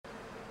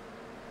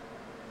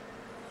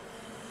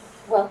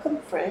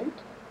Welcome, friend.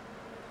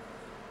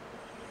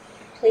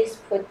 Please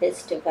put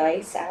this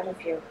device out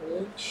of your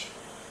reach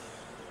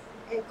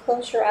and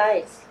close your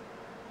eyes.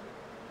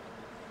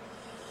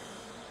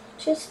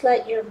 Just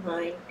let your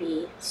mind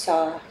be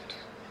soft,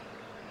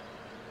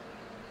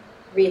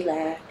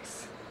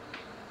 relax,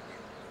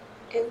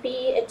 and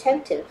be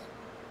attentive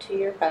to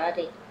your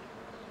body.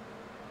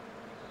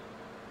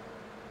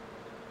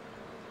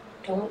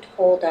 Don't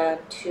hold on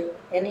to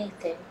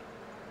anything.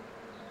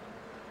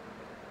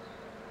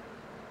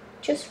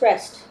 Just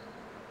rest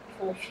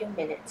for a few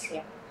minutes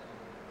here.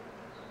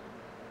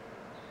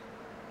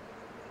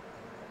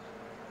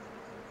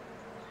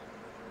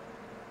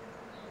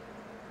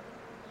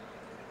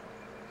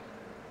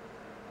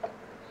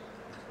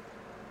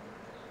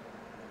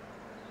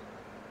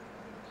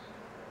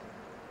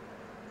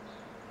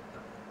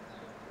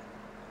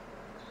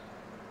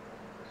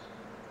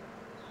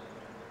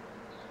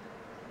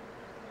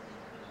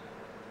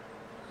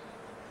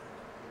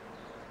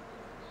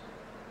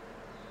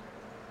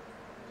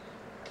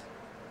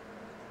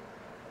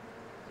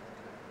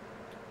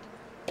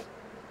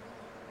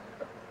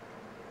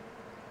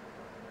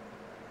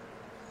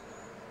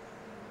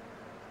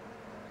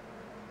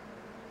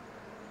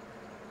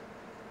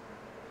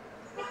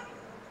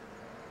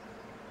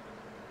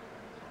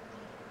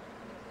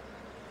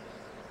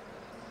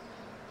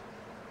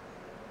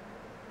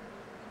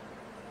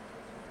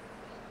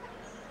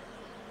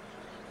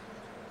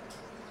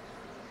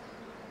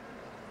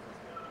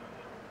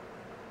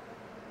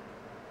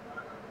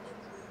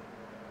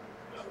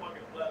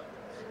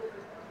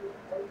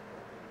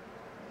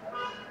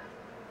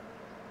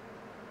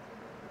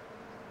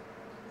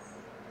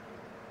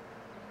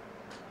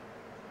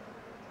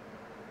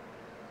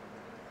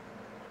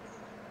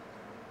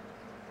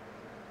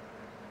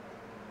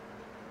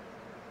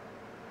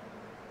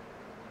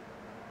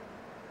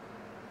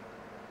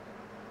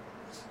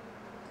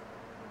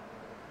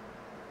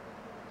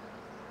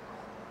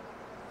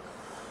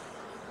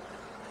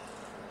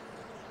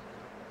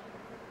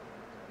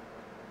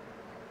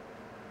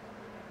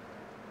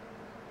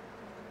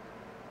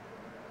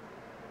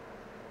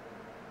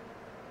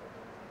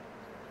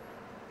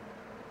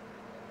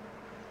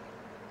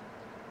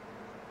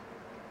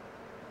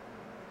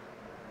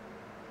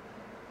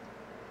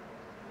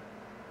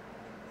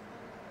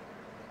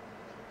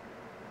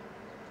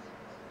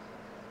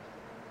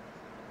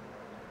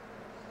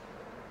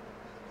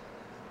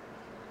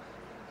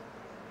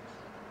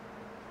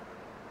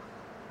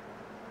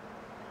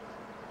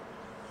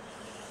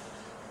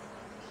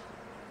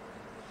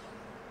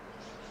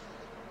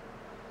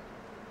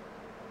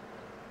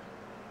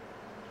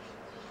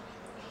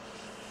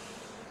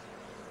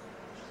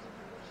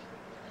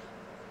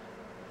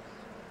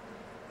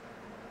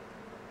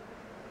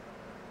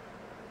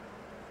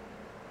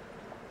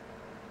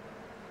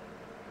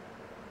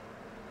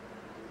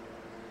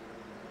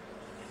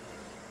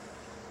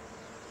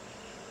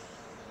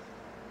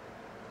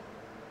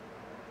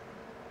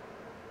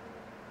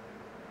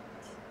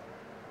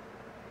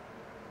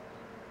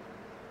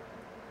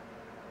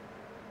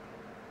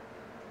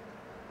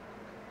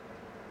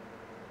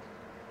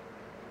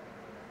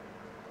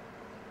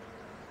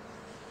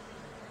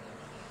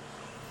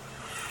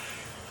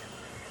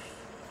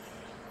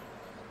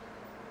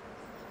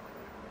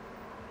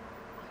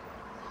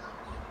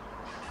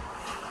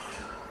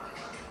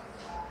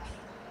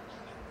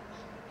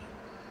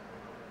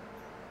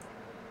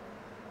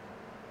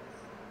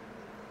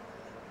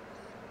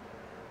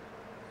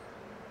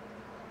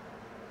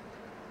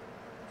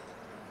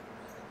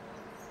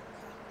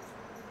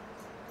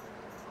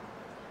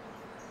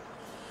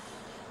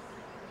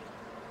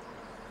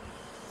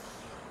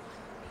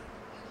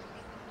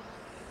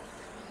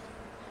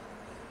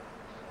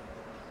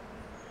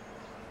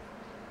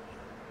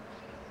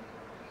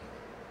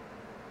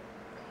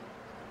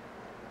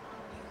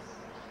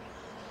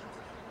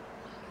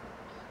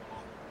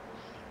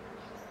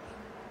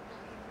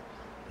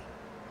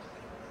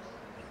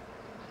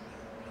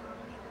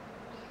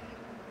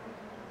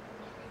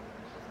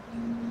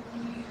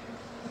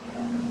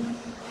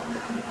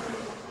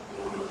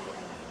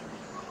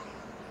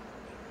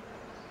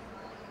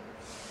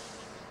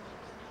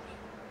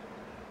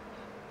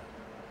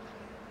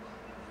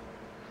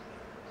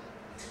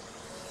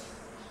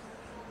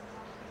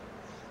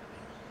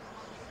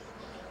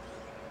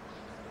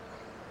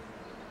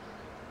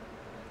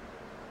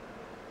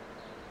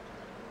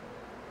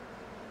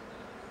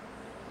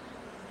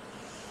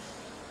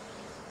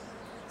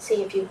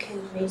 See if you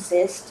can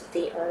resist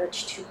the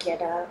urge to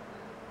get up,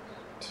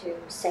 to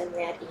send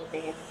that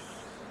email,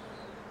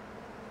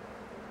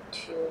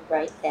 to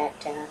write that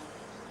down.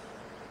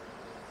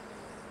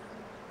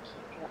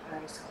 Keep your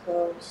eyes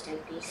closed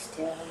and be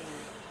still. And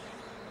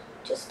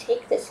just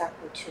take this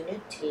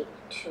opportunity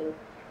to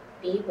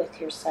be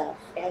with yourself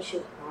as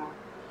you are,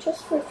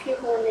 just for a few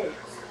more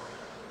minutes.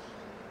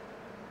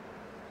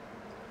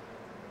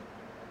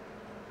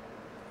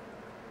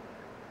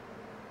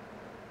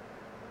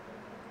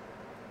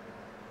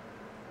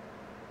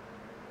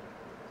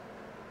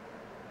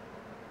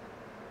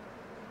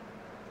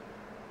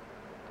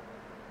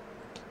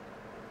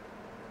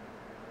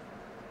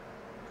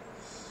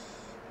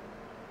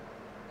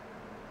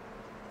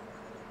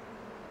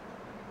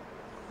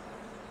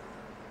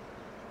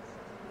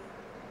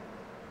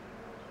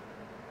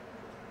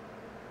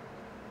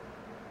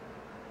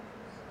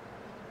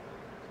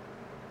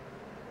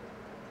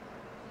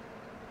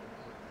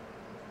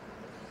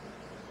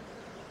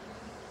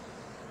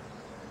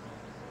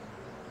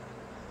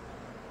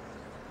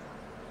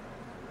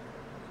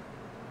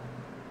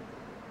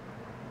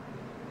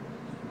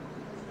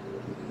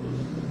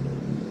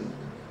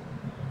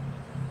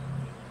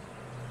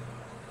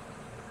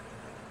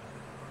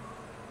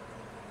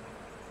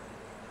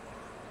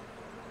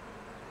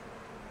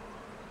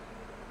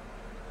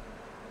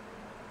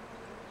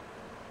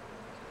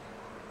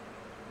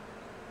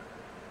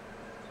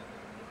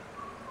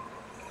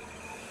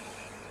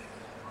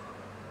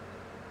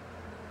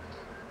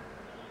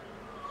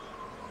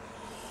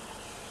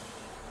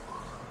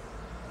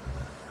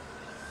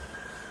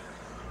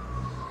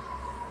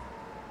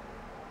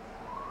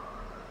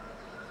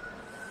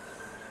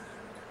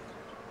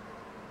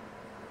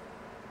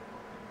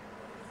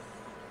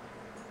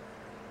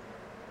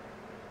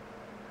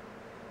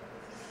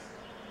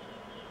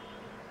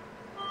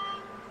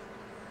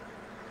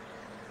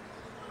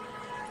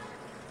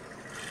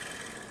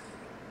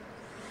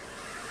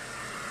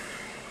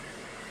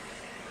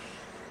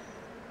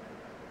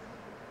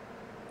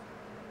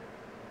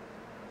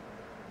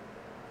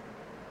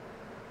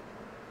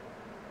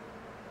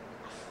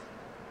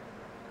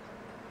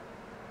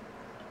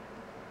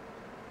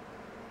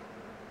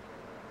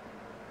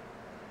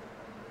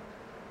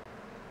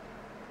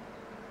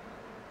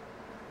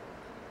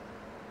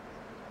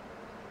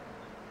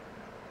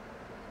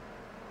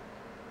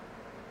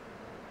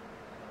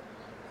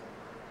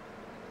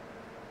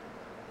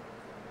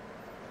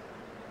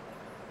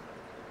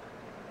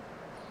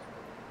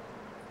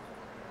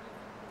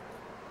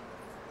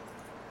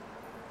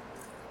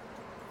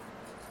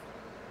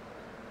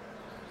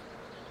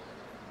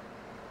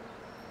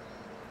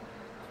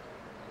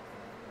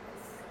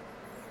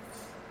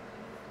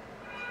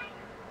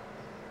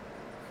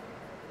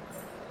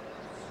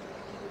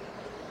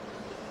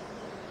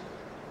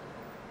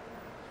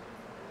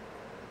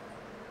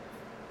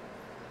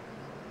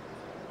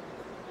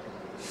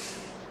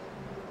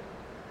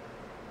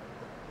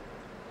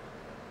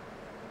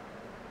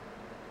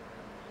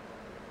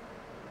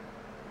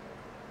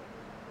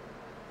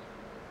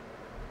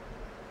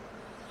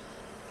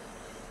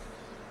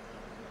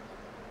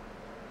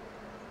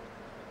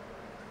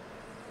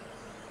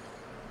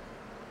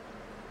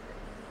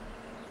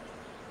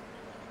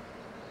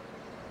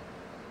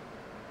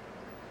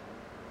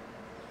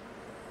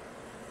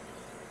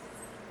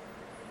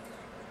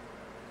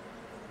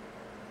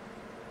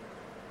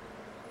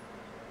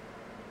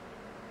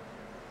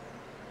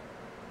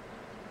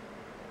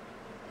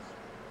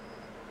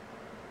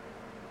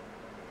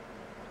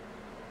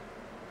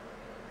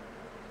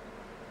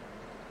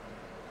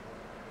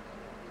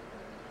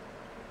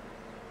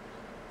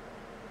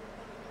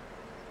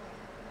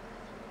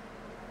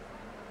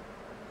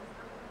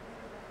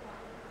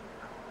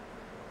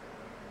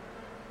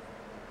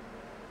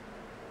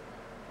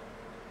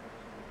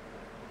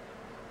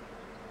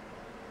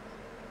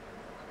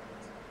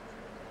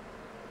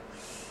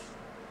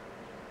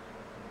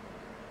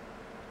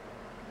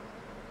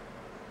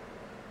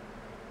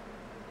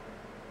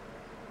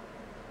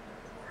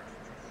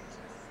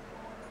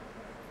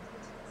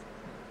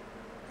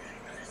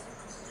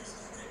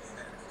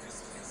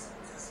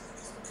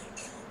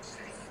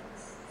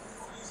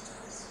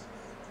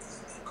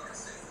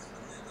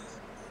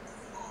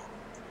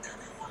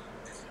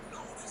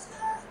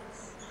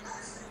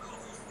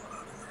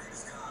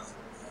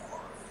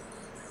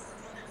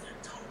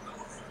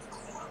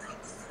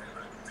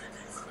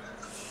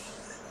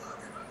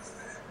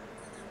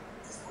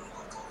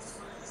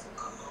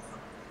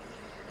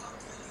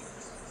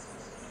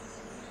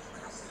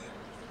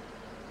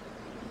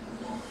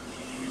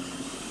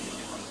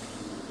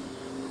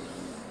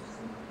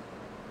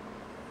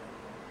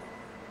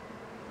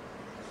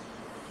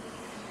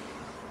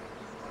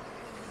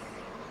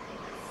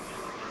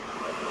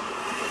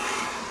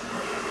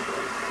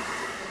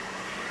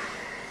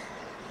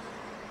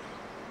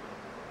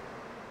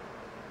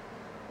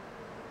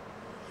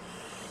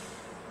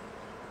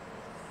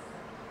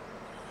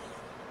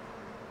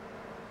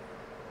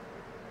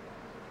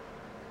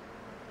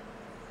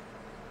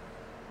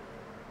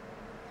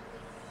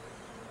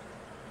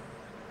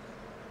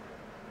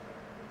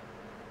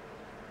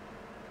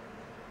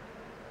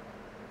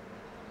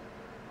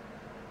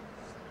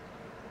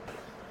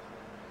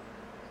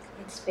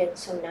 It's been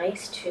so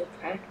nice to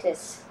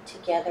practice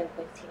together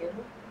with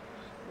you.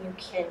 You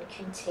can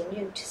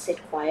continue to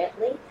sit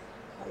quietly,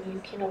 or you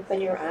can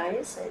open your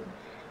eyes and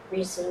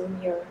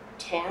resume your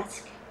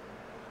task.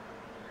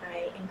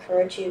 I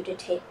encourage you to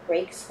take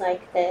breaks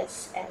like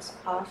this as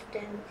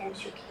often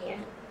as you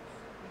can.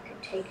 You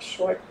can take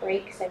short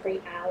breaks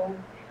every hour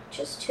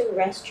just to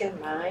rest your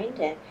mind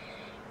and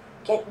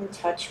get in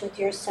touch with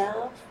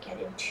yourself, get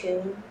in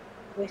tune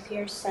with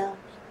yourself.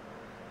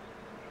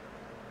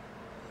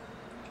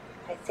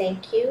 I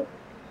thank you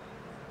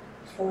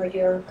for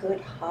your good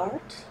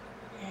heart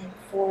and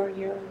for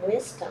your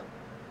wisdom.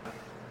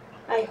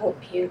 I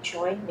hope you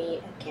join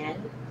me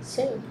again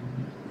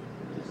soon.